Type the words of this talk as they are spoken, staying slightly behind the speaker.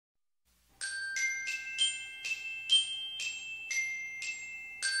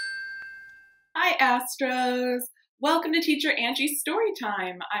Astros! Welcome to Teacher Angie's Story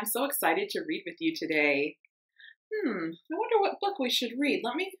Time. I'm so excited to read with you today. I wonder what book we should read.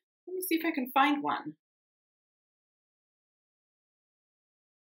 Let me see if I can find one.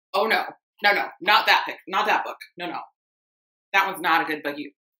 Oh no, not that book. No. That one's not a good book.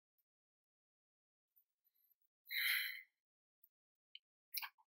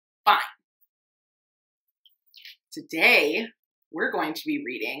 Fine. Today, we're going to be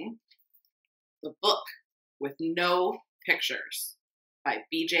reading The Book with No Pictures by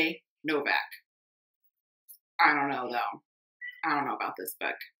B.J. Novak. I don't know, though. I don't know about this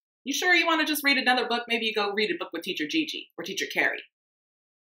book. You sure you want to just read another book? Maybe you go read a book with Teacher Gigi or Teacher Carrie.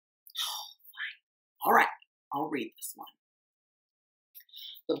 Oh, fine. All right, I'll read this one.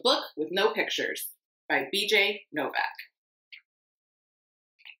 The Book with No Pictures by B.J. Novak.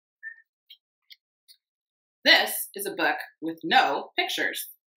 This is a book with no pictures.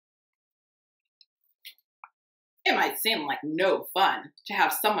 It might seem like no fun to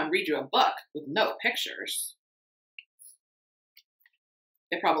have someone read you a book with no pictures.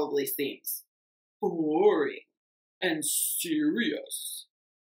 It probably seems boring and serious.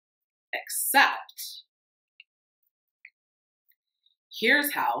 Except,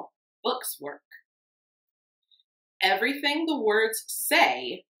 here's how books work. Everything the words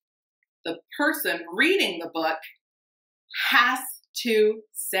say, the person reading the book has to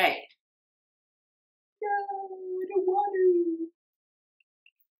say. No, I don't want to.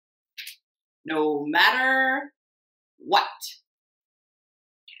 No matter what.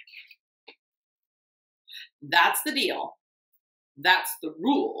 That's the deal. That's the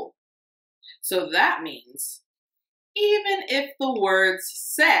rule. So that means even if the words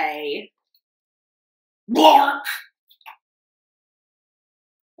say, "Blark."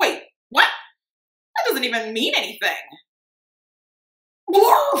 Wait, what? That doesn't even mean anything.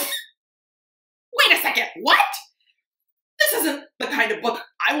 Blarf! Wait a second, what? This isn't the kind of book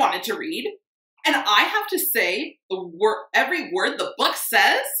I wanted to read. And I have to say every word the book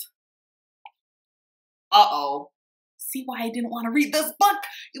says? Uh-oh. See why I didn't want to read this book,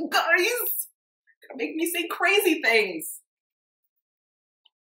 you guys? It's gonna make me say crazy things.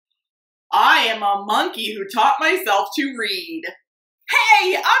 I am a monkey who taught myself to read.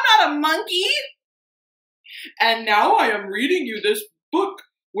 Hey, I'm not a monkey! And now I am reading you this book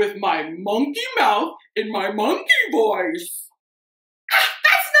with my monkey mouth in my monkey voice.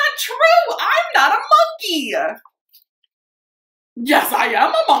 That's not true! I'm not a monkey! Yes, I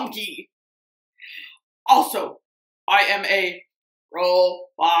am a monkey! Also, I am a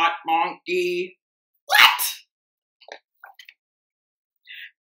robot monkey. What?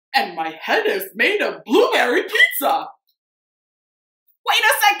 And my head is made of blueberry pizza. Wait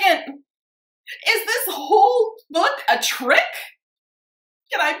a second! Is this whole book a trick?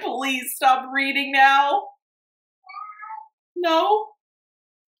 Can I please stop reading now? No?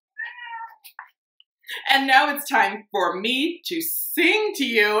 And now it's time for me to sing to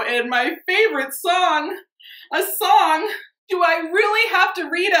you in my favorite song. A song. Do I really have to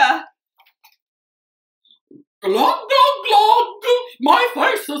read a... Glug, glug, glug, my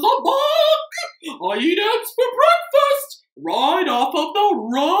face is a bug. I eat eggs for breakfast, right off of the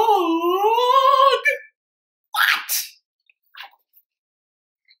rug. What?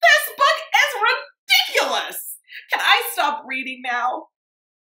 This book is ridiculous. Can I stop reading now?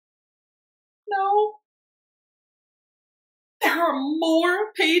 No. There are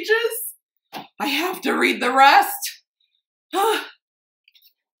more pages? I have to read the rest.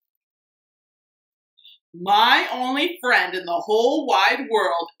 My only friend in the whole wide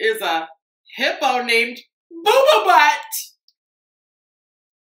world is a hippo named Boo-Boo Butt.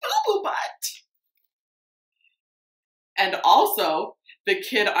 Boo-Boo Butt. And also, the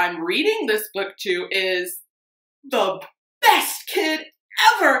kid I'm reading this book to is the best kid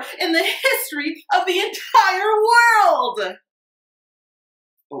ever in the history of the entire world.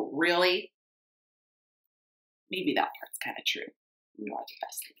 Oh, really? Maybe that part's kind of true. You are the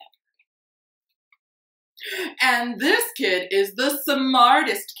best kid ever. And this kid is the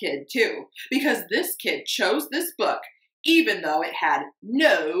smartest kid, too, because this kid chose this book even though it had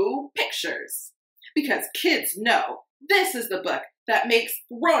no pictures. Because kids know this is the book that makes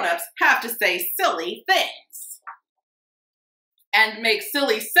grown-ups have to say silly things. And make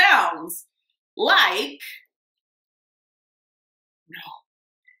silly sounds like... No,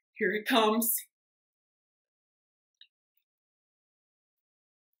 here it comes.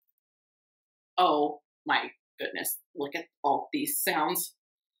 Oh my goodness, look at all these sounds.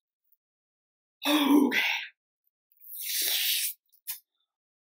 Okay.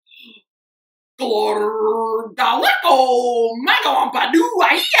 Galacco, Magalompadoo,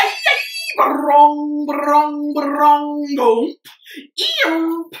 Brong, brong, brong, goomp.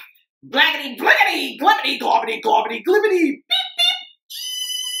 Eomp. Blaggity, blaggity, glibbity, globbity, globbity, glibbity. Beep,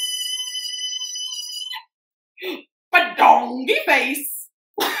 beep. Badongy face.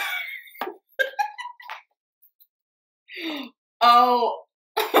 Oh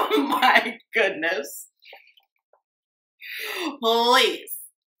my goodness. Please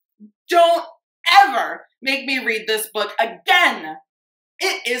don't ever make me read this book again.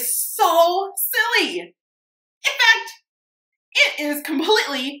 It is so silly. In fact, it is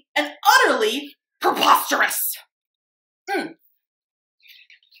completely and utterly preposterous.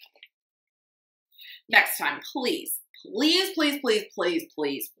 Next time, please, please, please, please, please,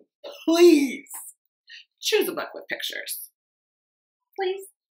 please, please choose a book with pictures. Please.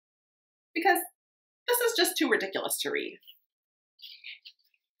 Because this is just too ridiculous to read.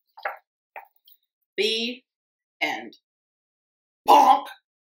 The end. Bonk!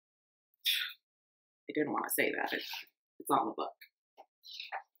 I didn't want to say that. It's on the book.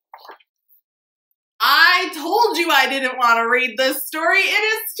 I told you I didn't want to read this story. It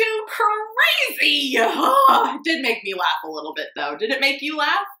is too crazy. Oh, it did make me laugh a little bit, though. Did it make you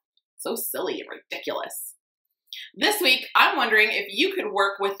laugh? So silly and ridiculous. This week, I'm wondering if you could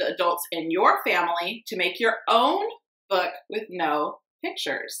work with the adults in your family to make your own book with no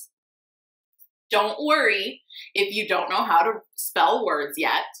pictures. Don't worry if you don't know how to spell words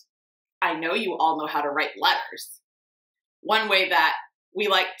yet. I know you all know how to write letters. One way that we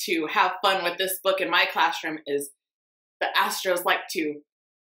like to have fun with this book in my classroom is the Astros like to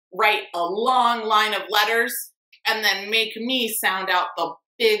write a long line of letters and then make me sound out the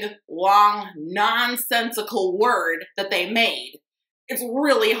big, long, nonsensical word that they made. It's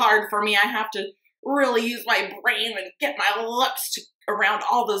really hard for me. I have to really use my brain and get my lips around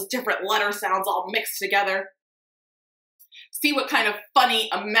all those different letter sounds all mixed together. See what kind of funny,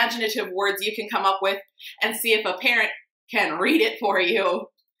 imaginative words you can come up with and see if a parent can read it for you.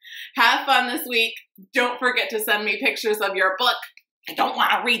 Have fun this week. Don't forget to send me pictures of your book. I don't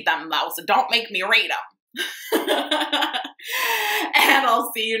want to read them though, so don't make me read them. And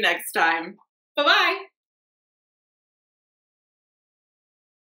I'll see you next time. Bye-bye.